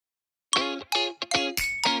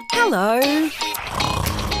Hello.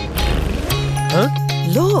 Huh?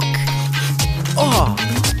 Look. Oh.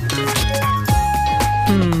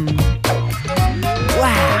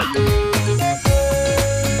 Wow.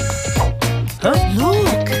 Huh?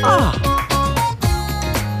 Look. Ah.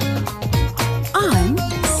 I'm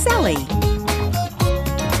Sally.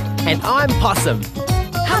 And I'm Possum.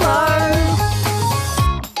 Hello.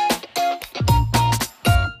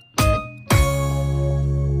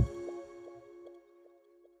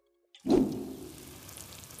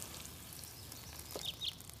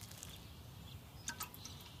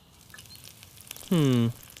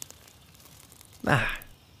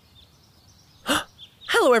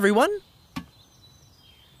 Hello, everyone.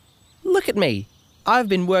 Look at me. I've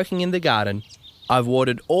been working in the garden. I've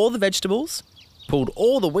watered all the vegetables, pulled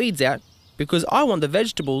all the weeds out because I want the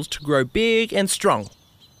vegetables to grow big and strong.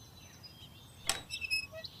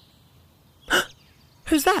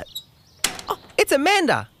 Who's that? Oh, it's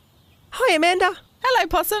Amanda. Hi, Amanda. Hello,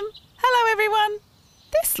 Possum. Hello, everyone.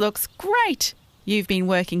 This looks great. You've been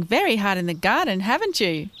working very hard in the garden, haven't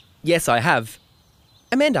you? Yes, I have.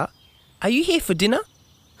 Amanda, are you here for dinner?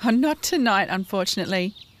 Oh, not tonight,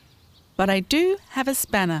 unfortunately. But I do have a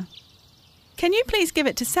spanner. Can you please give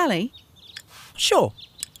it to Sally? Sure.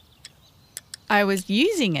 I was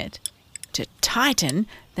using it to tighten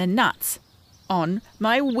the nuts on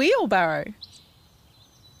my wheelbarrow.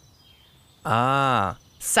 Ah,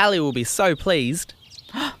 Sally will be so pleased.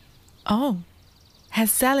 Oh,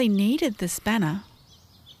 has Sally needed the spanner?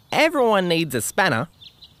 Everyone needs a spanner.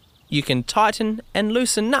 You can tighten and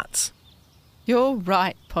loosen nuts. You're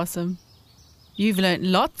right, Possum. You've learnt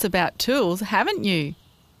lots about tools, haven't you?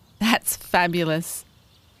 That's fabulous.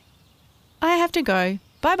 I have to go.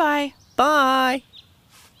 Bye-bye. Bye.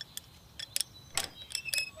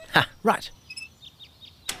 Ha, right.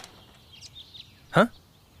 Huh?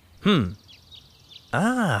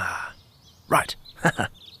 Ah, right.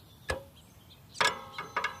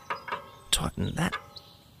 Tighten that.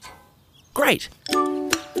 Great.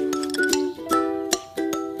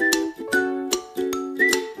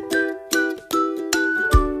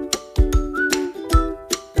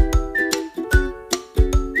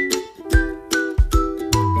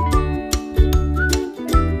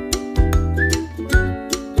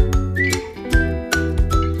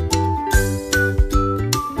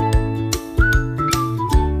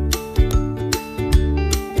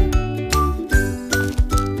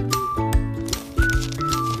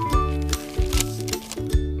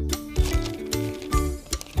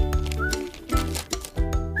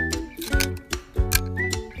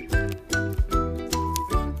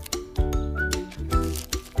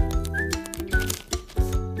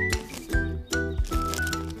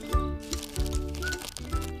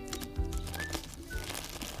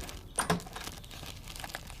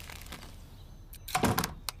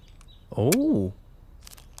 Oh.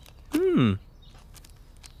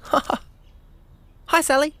 Hi,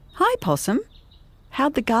 Sally. Hi, Possum.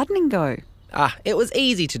 How'd the gardening go? Ah, it was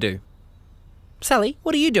easy to do. Sally,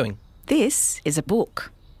 what are you doing? This is a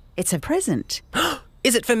book. It's a present.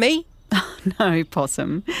 Is it for me? No,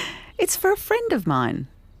 Possum. It's for a friend of mine.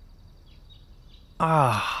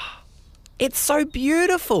 Ah, it's so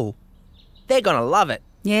beautiful. They're gonna love it.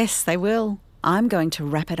 Yes, they will. I'm going to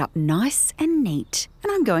wrap it up nice and neat,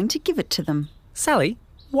 and I'm going to give it to them. Sally,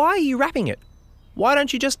 why are you wrapping it? Why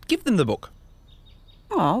don't you just give them the book?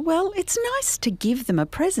 Oh, well, it's nice to give them a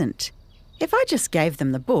present. If I just gave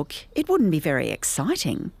them the book, it wouldn't be very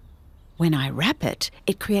exciting. When I wrap it,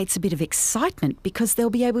 it creates a bit of excitement because they'll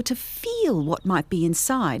be able to feel what might be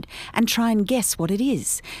inside and try and guess what it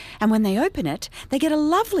is. And when they open it, they get a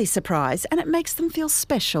lovely surprise and it makes them feel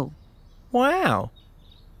special. Wow.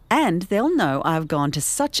 And they'll know I've gone to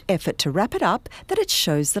such effort to wrap it up that it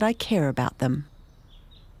shows that I care about them.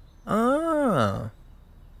 Ah.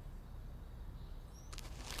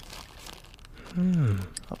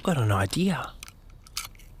 I've got an idea.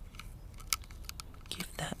 Give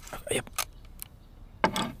that. Yep.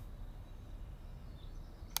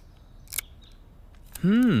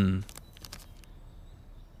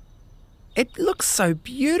 It looks so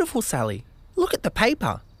beautiful, Sally. Look at the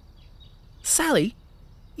paper. Sally,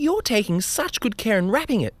 you're taking such good care in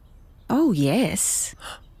wrapping it. Oh, yes.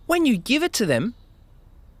 When you give it to them,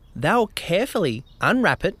 they'll carefully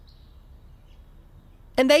unwrap it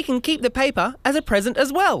and they can keep the paper as a present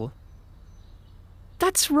as well.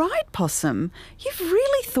 That's right, Possum. You've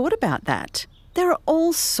really thought about that. There are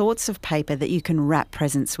all sorts of paper that you can wrap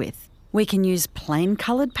presents with. We can use plain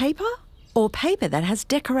coloured paper or paper that has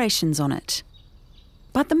decorations on it.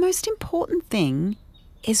 But the most important thing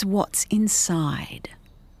is what's inside.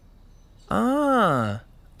 Ah,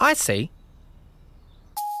 I see.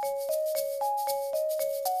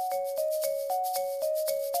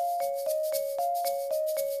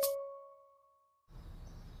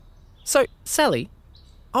 So, Sally,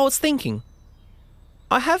 I was thinking,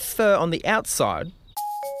 I have fur on the outside.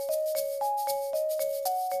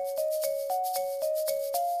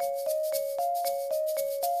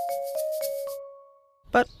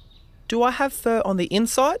 But do I have fur on the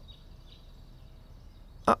inside?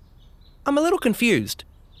 I'm a little confused.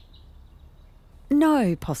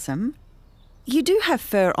 No, Possum. You do have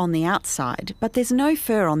fur on the outside, but there's no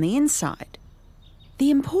fur on the inside. The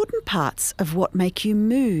important parts of what make you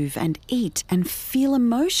move and eat and feel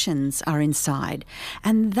emotions are inside,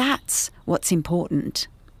 and that's what's important.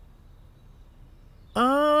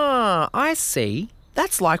 Ah, I see.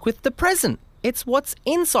 That's like with the present. It's what's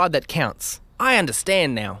inside that counts. I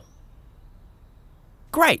understand now.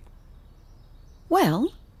 Great.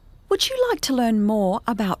 Well, would you like to learn more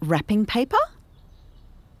about wrapping paper?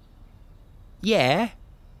 Yeah.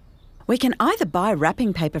 We can either buy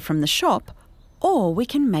wrapping paper from the shop or we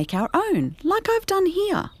can make our own, like I've done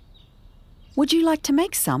here. Would you like to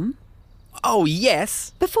make some? Oh,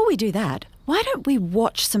 yes. Before we do that, why don't we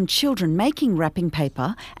watch some children making wrapping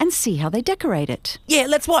paper and see how they decorate it? Yeah,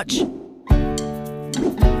 let's watch.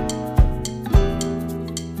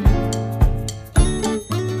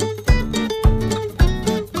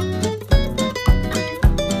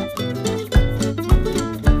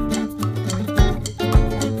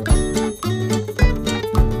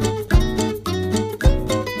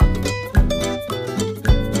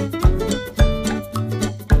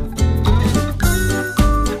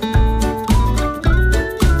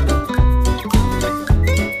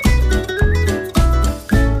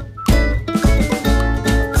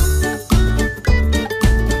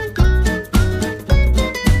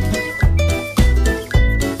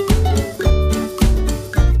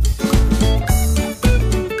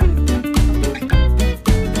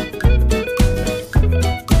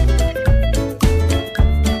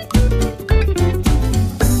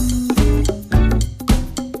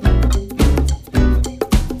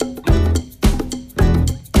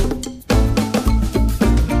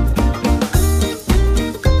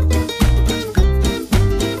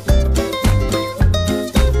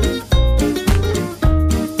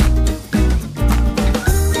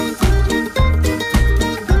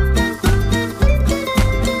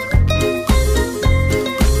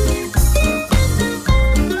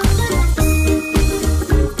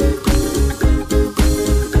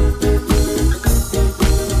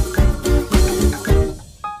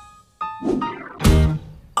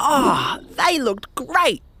 They looked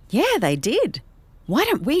great. Yeah, they did. Why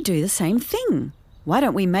don't we do the same thing? Why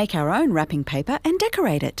don't we make our own wrapping paper and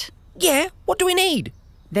decorate it? Yeah, what do we need?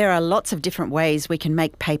 There are lots of different ways we can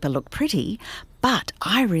make paper look pretty, but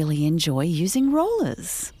I really enjoy using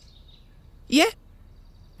rollers. Yeah?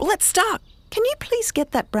 Well, let's start. Can you please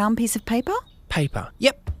get that brown piece of paper? Paper.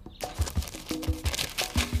 Yep.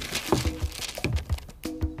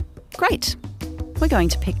 Great. We're going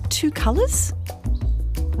to pick 2 colours.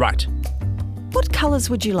 Right. What colours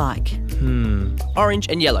would you like? Orange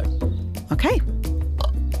and yellow. Okay.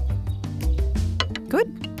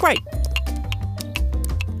 Good. Great.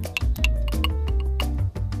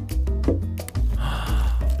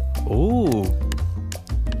 Ooh.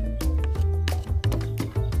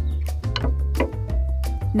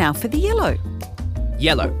 Now for the yellow.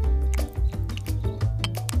 Yellow.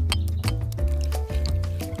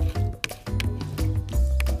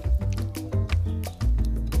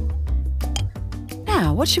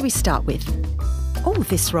 Now, what should we start with? Oh,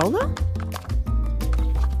 this roller.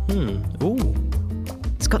 Ooh.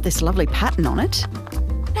 It's got this lovely pattern on it.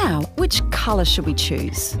 Now, which colour should we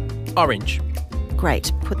choose? Orange.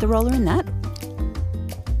 Great. Put the roller in that.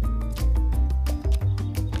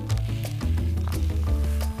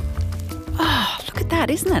 Oh, look at that.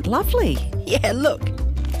 Isn't that lovely? Yeah, look.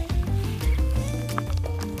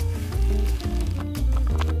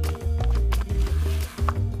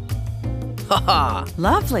 Haha.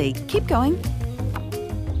 Lovely. Keep going.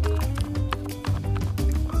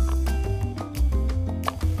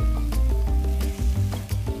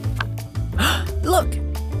 Look.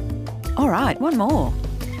 All right, one more.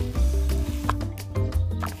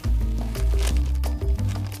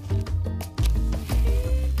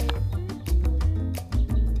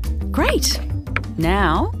 Great.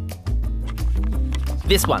 Now,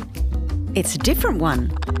 This one. it's a different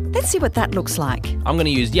one. Let's see what that looks like. I'm going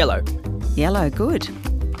to use yellow. Yellow, good.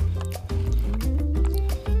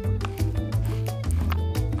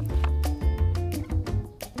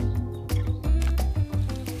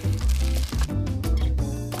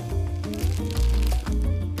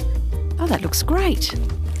 Oh, that looks great.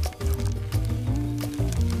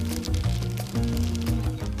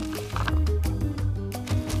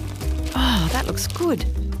 Oh, that looks good.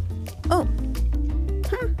 Oh,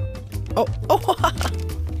 Oh,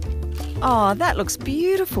 oh, that looks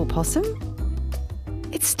beautiful, Possum.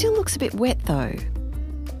 It still looks a bit wet though.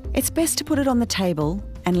 It's best to put it on the table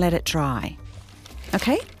and let it dry.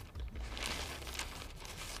 Okay?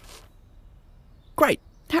 great.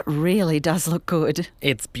 That really does look good.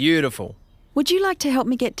 It's beautiful. Would you like to help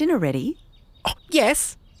me get dinner ready? Oh,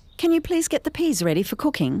 yes. Can you please get the peas ready for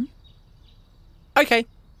cooking? Okay.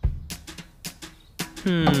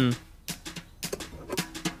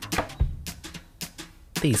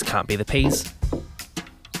 These can't be the peas.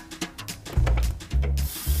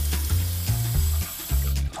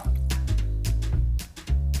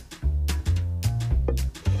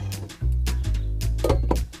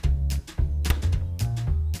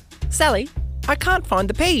 Sally, I can't find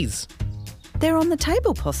the peas. They're on the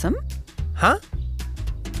table, Possum. Huh?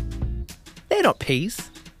 They're not peas.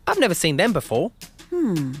 I've never seen them before.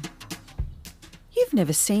 You've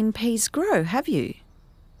never seen peas grow, have you?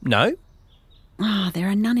 No? There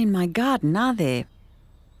are none in my garden, are there?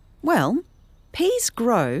 Well, peas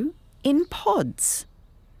grow in pods.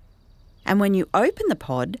 And when you open the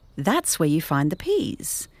pod, that's where you find the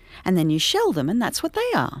peas. And then you shell them and that's what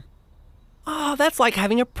they are. Oh, that's like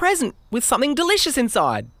having a present with something delicious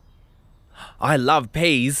inside. I love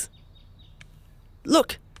peas.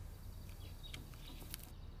 Look.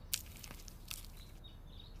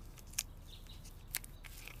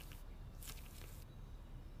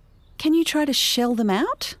 Can you try to shell them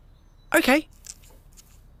out? Okay.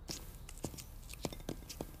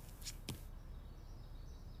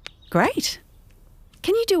 Great.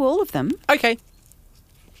 Can you do all of them? Okay.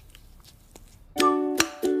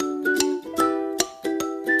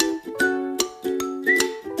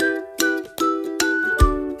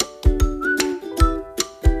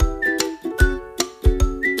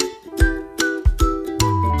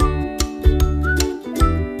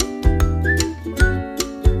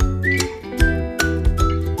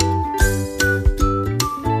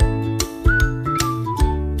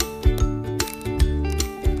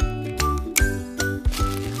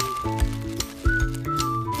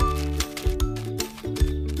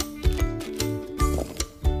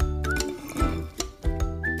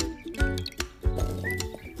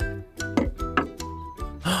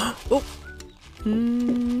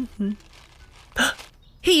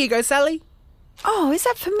 Here you go, Sally. Oh, is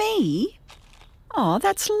that for me? Oh,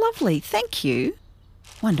 that's lovely, thank you.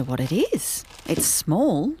 Wonder what it is. It's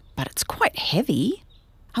small, but it's quite heavy.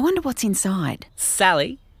 I wonder what's inside.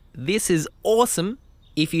 Sally, this is awesome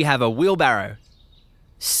if you have a wheelbarrow.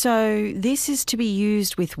 So this is to be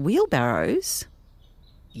used with wheelbarrows?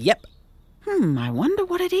 Yep. I wonder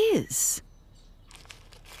what it is.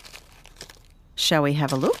 Shall we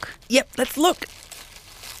have a look? Yep, let's look.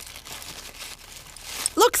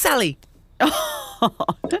 Look, Sally.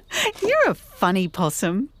 You're a funny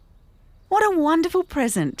possum. What a wonderful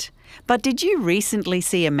present. But did you recently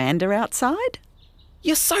see Amanda outside?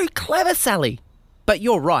 You're so clever, Sally. But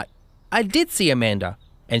you're right. I did see Amanda,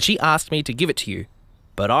 and she asked me to give it to you.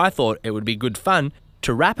 But I thought it would be good fun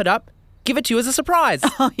to wrap it up, give it to you as a surprise.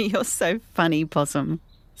 Oh, you're so funny, Possum.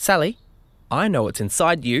 Sally, I know what's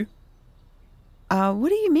inside you. What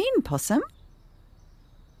do you mean, Possum?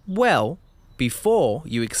 Well, before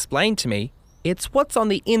you explain to me, it's what's on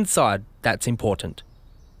the inside that's important.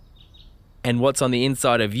 And what's on the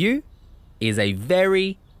inside of you is a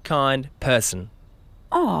very kind person.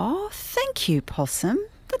 Oh, thank you, Possum.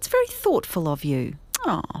 That's very thoughtful of you.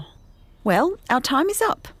 Oh. Well, our time is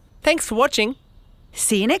up. Thanks for watching.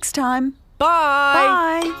 See you next time.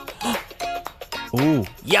 Bye. Bye. Ooh,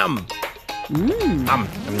 yum. Yum, yum,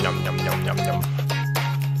 yum, yum, yum, yum.